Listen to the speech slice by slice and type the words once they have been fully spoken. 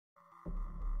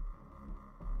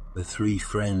The three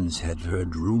friends had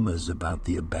heard rumors about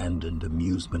the abandoned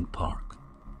amusement park.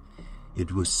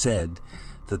 It was said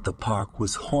that the park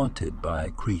was haunted by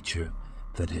a creature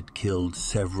that had killed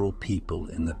several people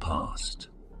in the past.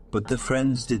 But the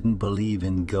friends didn't believe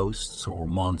in ghosts or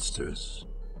monsters.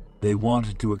 They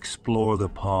wanted to explore the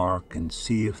park and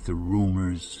see if the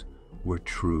rumors were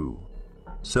true.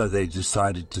 So they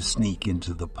decided to sneak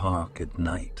into the park at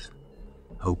night,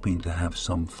 hoping to have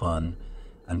some fun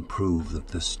and prove that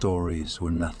the stories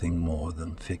were nothing more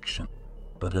than fiction.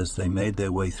 But as they made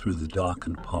their way through the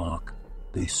darkened park,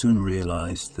 they soon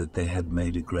realized that they had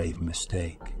made a grave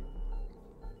mistake.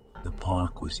 The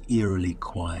park was eerily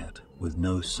quiet, with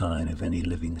no sign of any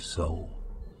living soul.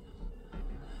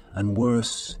 And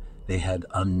worse, they had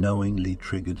unknowingly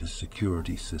triggered a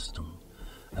security system,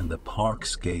 and the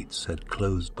park's gates had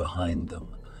closed behind them,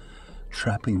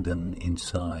 trapping them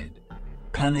inside.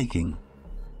 Panicking,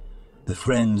 the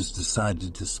friends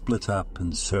decided to split up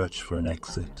and search for an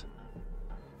exit.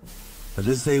 But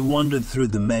as they wandered through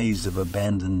the maze of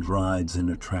abandoned rides and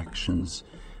attractions,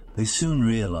 they soon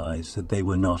realized that they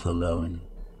were not alone.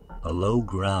 A low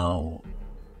growl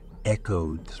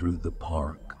echoed through the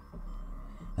park,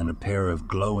 and a pair of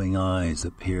glowing eyes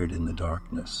appeared in the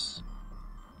darkness.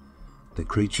 The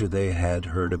creature they had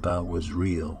heard about was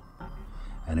real,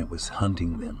 and it was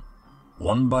hunting them.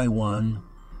 One by one,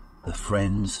 the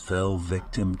friends fell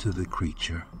victim to the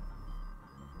creature.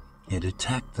 It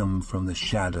attacked them from the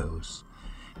shadows,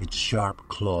 its sharp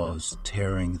claws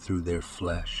tearing through their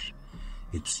flesh,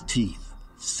 its teeth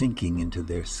sinking into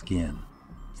their skin.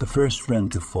 The first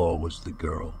friend to fall was the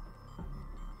girl.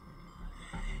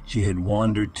 She had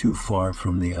wandered too far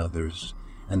from the others,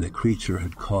 and the creature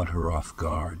had caught her off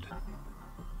guard.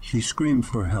 She screamed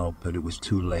for help, but it was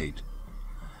too late.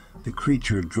 The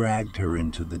creature dragged her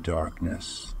into the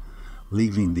darkness,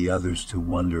 leaving the others to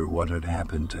wonder what had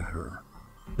happened to her.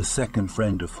 The second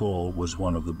friend to fall was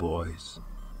one of the boys.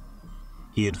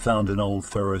 He had found an old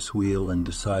Ferris wheel and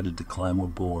decided to climb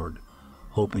aboard,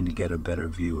 hoping to get a better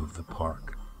view of the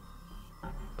park.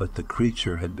 But the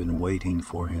creature had been waiting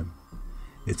for him,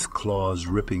 its claws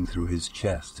ripping through his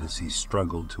chest as he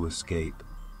struggled to escape.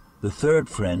 The third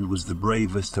friend was the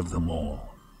bravest of them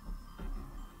all.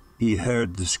 He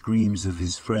heard the screams of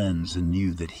his friends and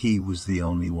knew that he was the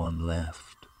only one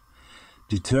left.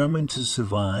 Determined to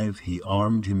survive, he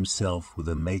armed himself with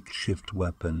a makeshift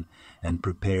weapon and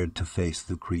prepared to face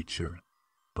the creature.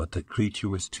 But the creature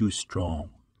was too strong.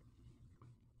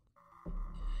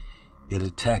 It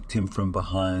attacked him from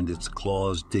behind, its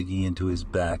claws digging into his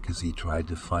back as he tried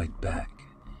to fight back.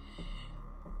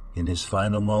 In his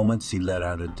final moments, he let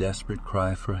out a desperate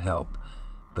cry for help,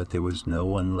 but there was no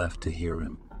one left to hear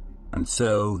him. And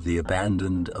so the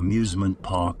abandoned amusement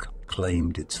park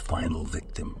claimed its final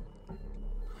victim.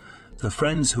 The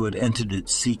friends who had entered it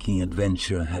seeking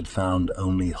adventure had found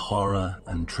only horror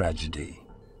and tragedy.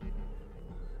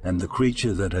 And the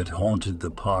creature that had haunted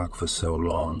the park for so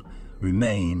long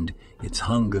remained, its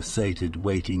hunger sated,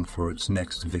 waiting for its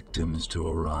next victims to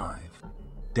arrive.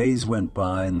 Days went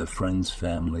by and the friends'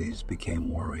 families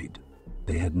became worried.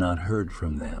 They had not heard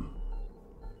from them,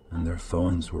 and their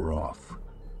phones were off.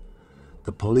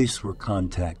 The police were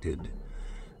contacted,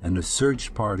 and a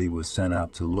search party was sent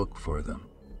out to look for them.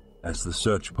 As the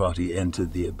search party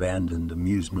entered the abandoned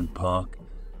amusement park,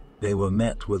 they were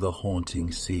met with a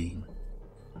haunting scene.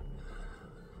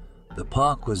 The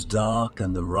park was dark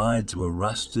and the rides were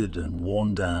rusted and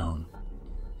worn down.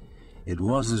 It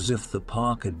was as if the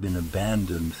park had been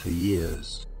abandoned for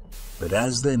years. But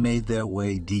as they made their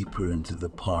way deeper into the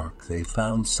park, they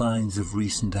found signs of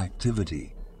recent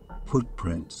activity.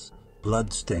 Footprints,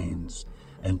 bloodstains,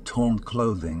 and torn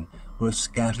clothing were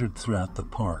scattered throughout the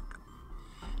park,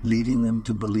 leading them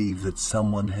to believe that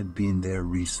someone had been there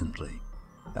recently.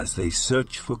 As they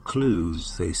searched for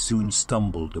clues, they soon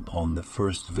stumbled upon the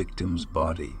first victim's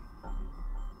body.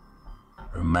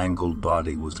 Her mangled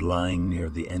body was lying near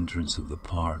the entrance of the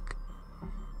park,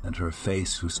 and her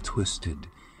face was twisted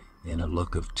in a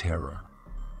look of terror.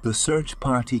 The search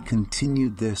party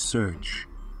continued their search,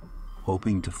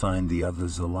 hoping to find the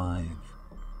others alive.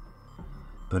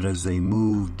 But as they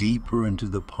moved deeper into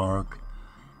the park,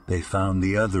 they found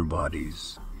the other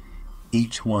bodies,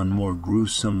 each one more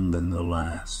gruesome than the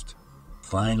last.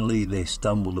 Finally, they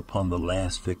stumbled upon the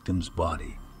last victim's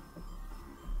body.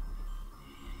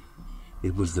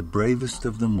 It was the bravest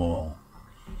of them all,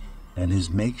 and his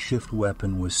makeshift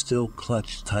weapon was still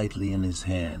clutched tightly in his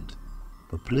hand.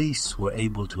 The police were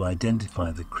able to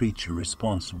identify the creature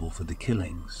responsible for the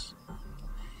killings.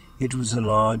 It was a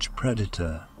large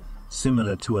predator,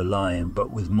 similar to a lion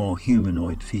but with more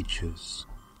humanoid features.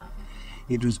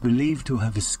 It was believed to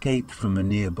have escaped from a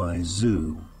nearby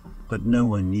zoo, but no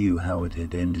one knew how it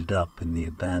had ended up in the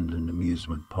abandoned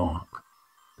amusement park.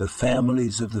 The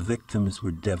families of the victims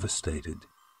were devastated,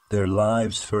 their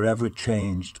lives forever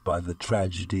changed by the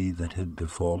tragedy that had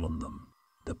befallen them.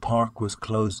 The park was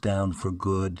closed down for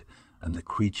good, and the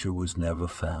creature was never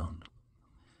found.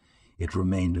 It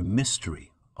remained a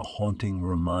mystery, a haunting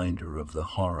reminder of the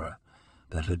horror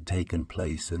that had taken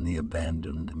place in the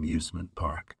abandoned amusement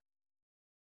park.